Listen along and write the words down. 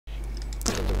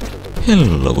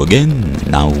Hello again,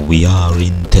 now we are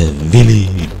in the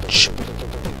village.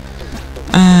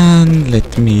 And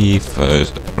let me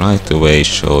first right away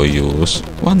show you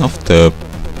one of the,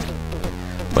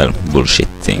 well, bullshit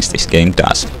things this game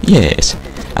does. Yes,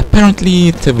 apparently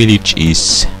the village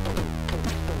is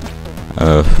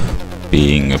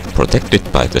being protected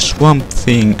by the swamp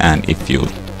thing, and if you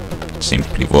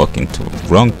simply walk into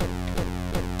wrong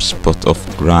spot of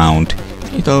ground,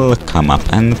 it'll come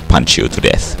up and punch you to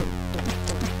death.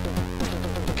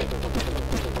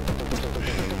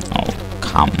 Oh,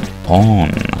 come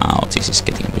on now, this is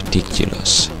getting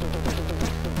ridiculous.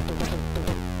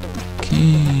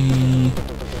 Okay,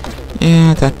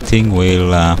 yeah, that thing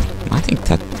will, I think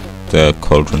that the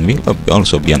cauldron will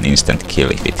also be an instant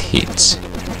kill if it hits.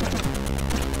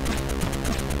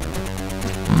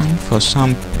 And for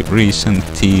some reason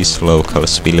these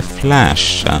locals will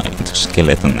flash into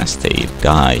skeleton as they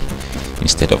die,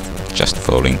 instead of just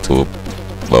falling to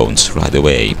bones right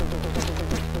away.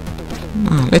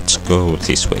 Let's go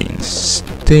this way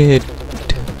instead.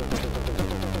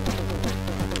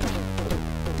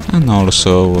 And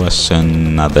also as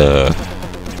another...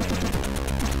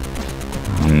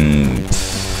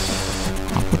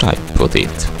 how would I put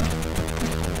it?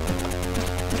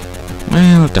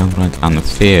 Well, downright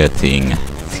unfair thing.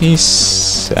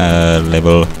 This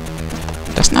level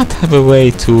does not have a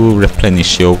way to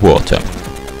replenish your water.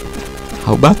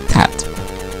 How about that?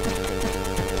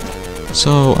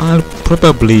 So I'll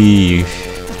probably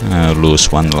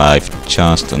lose one life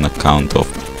just on account of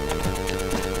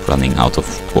running out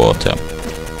of water.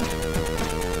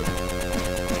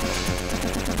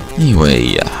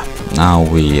 Anyway, now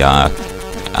we are,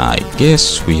 I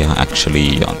guess we are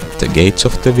actually on the gates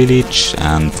of the village,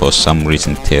 and for some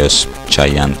reason there's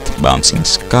giant bouncing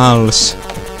skulls.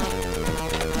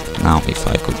 Now if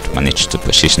I could manage to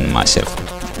position myself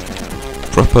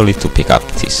properly to pick up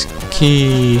this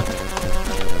key.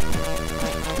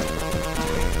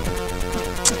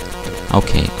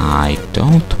 Okay, I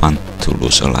don't want to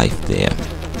lose a life there.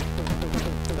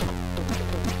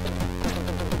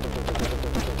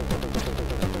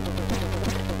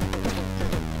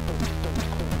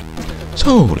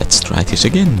 So, let's try this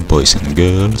again, boys and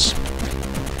girls.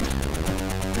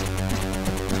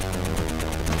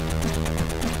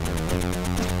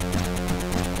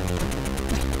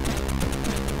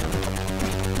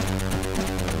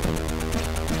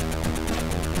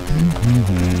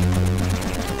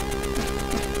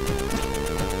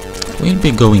 We'll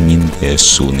be going in there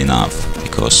soon enough,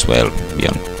 because, well,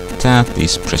 beyond that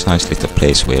is precisely the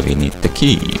place where we need the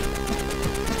key.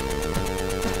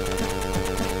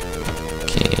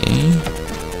 Okay.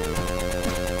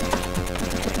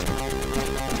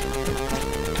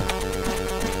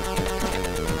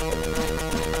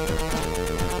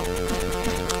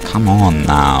 Come on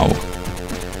now.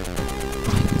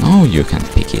 I know you can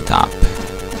pick it up.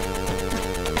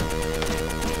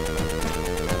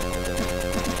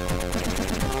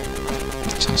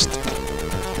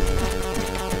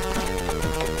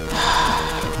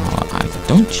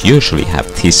 I don't usually have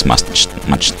this much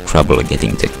trouble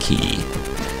getting the key.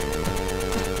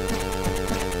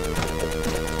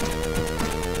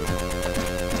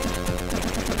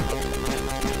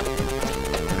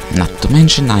 Not to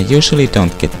mention, I usually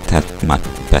don't get that much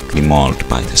badly mauled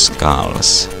by the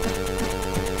skulls.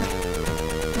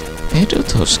 Where do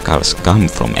those skulls come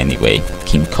from anyway,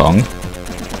 King Kong?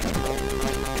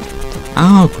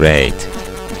 Oh, great.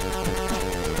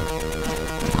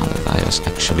 Now that I was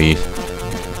actually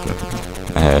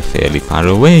fairly far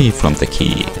away from the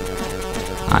key,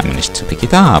 I managed to pick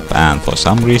it up, and for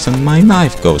some reason my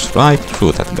knife goes right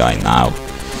through that guy now.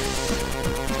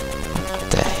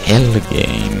 What the hell,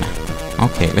 game?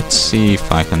 Okay, let's see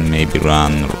if I can maybe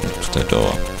run to the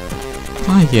door.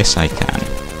 Ah, yes, I can.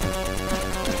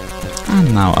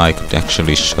 And now I could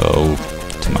actually show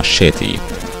the machete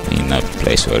in a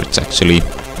place where it's actually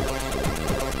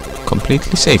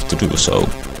completely safe to do so.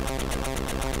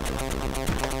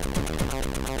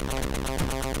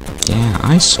 Yeah,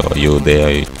 I saw you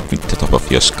there with the top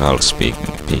of your skull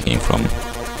peeking from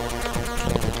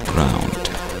the ground.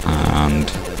 And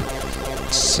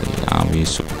let's see, are we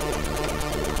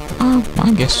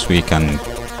I guess we can...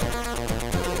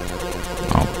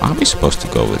 Oh, are we supposed to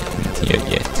go in here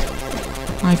yet?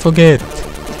 I forget.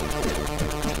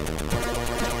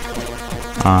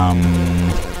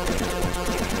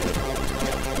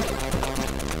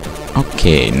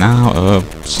 Okay, now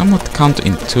somewhat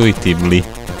counterintuitively,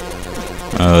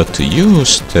 to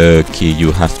use the key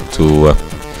you have to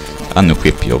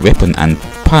unequip your weapon and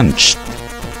punch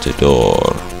the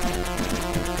door.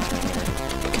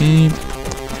 Okay.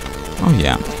 Oh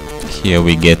yeah, here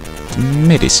we get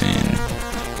medicine.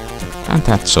 And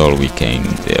that's all we came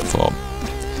there for.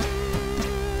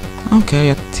 Okay,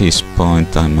 at this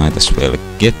point I might as well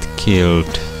get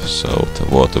killed, so the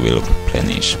water will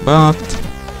replenish, but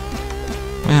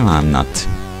well, I'm not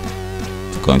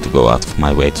going to go out of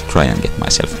my way to try and get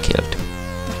myself killed.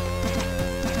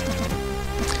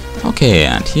 Okay,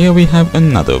 and here we have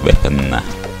another weapon.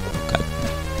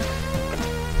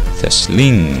 The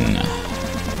sling.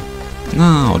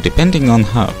 Now, depending on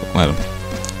how, well,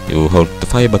 you hold the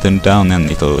fire button down and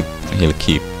he'll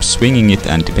keep swinging it,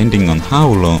 and depending on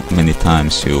how many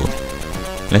times you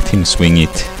let him swing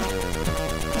it,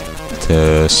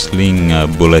 the sling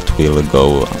bullet will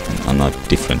go on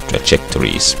different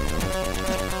trajectories.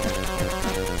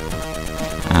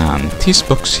 And this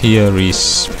box here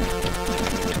is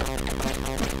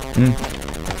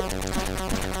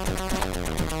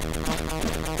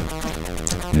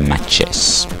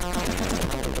matches.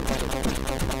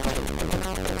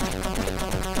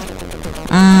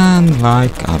 And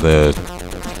like other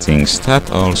things,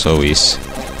 that also is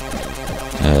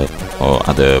or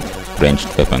other ranged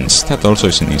weapons, that also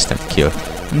is an instant kill.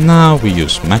 Now we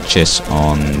use matches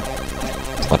on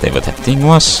whatever that thing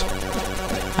was,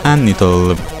 and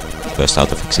it'll burst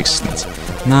out of existence.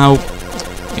 Now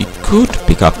we could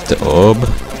pick up the orb,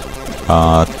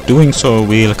 but doing so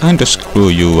will kinda screw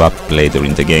you up later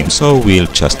in the game, so we'll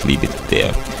just leave it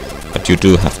there. But you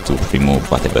do have to remove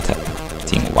whatever that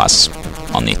thing was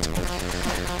on it.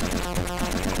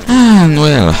 And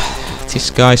well, this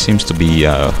guy seems to be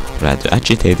rather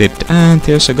agitated, and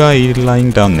there's a guy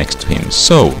lying down next to him,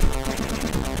 so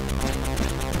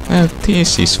well,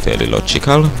 this is fairly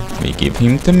logical. We give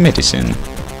him the medicine,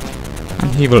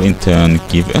 and he will in turn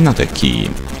give another key.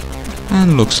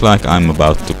 And looks like I'm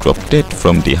about to drop dead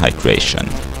from dehydration.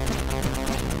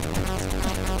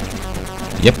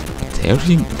 Yep,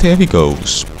 there he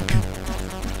goes.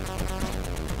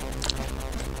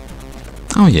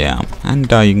 Oh yeah, and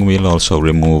dying will also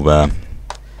remove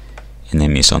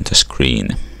enemies on the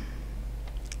screen.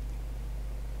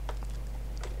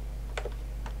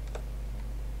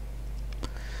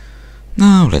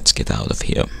 Now let's get out of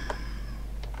here.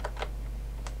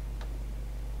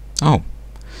 Oh,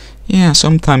 yeah,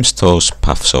 sometimes those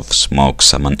puffs of smoke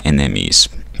summon enemies.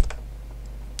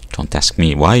 Don't ask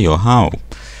me why or how.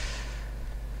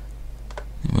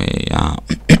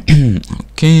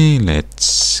 Okay,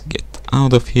 let's get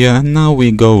out of here, and now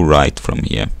we go right from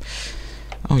here.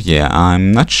 Oh yeah,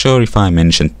 I'm not sure if I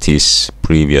mentioned this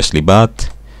previously, but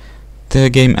the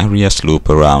game areas loop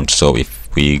around, so if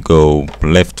we go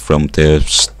left from the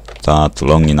start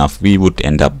long enough, we would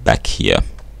end up back here.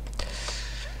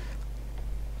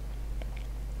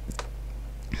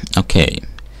 Okay,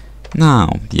 now,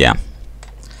 yeah,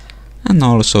 and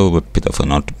also a bit of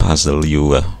an odd puzzle.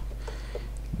 You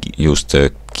use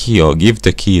the key or give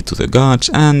the key to the guards,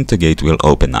 and the gate will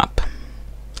open up.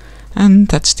 And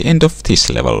that's the end of this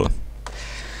level.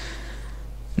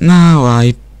 Now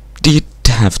I did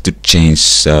have to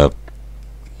change a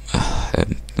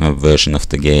version of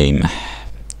the game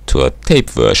to a tape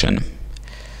version,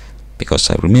 because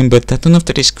I remembered that none of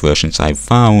the disc versions I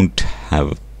found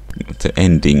have the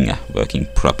ending working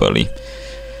properly.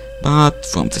 But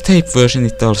from the tape version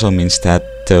it also means that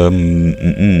the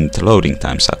loading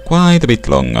times are quite a bit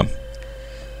longer.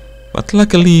 But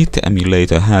luckily the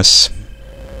emulator has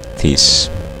this,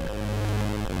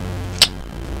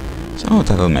 so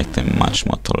that'll make them much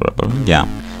more tolerable. Yeah.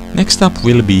 Next up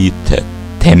will be the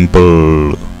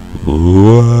temple.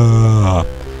 Whoa.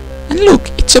 And look,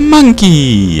 it's a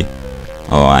monkey!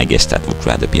 Oh, I guess that would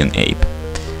rather be an ape.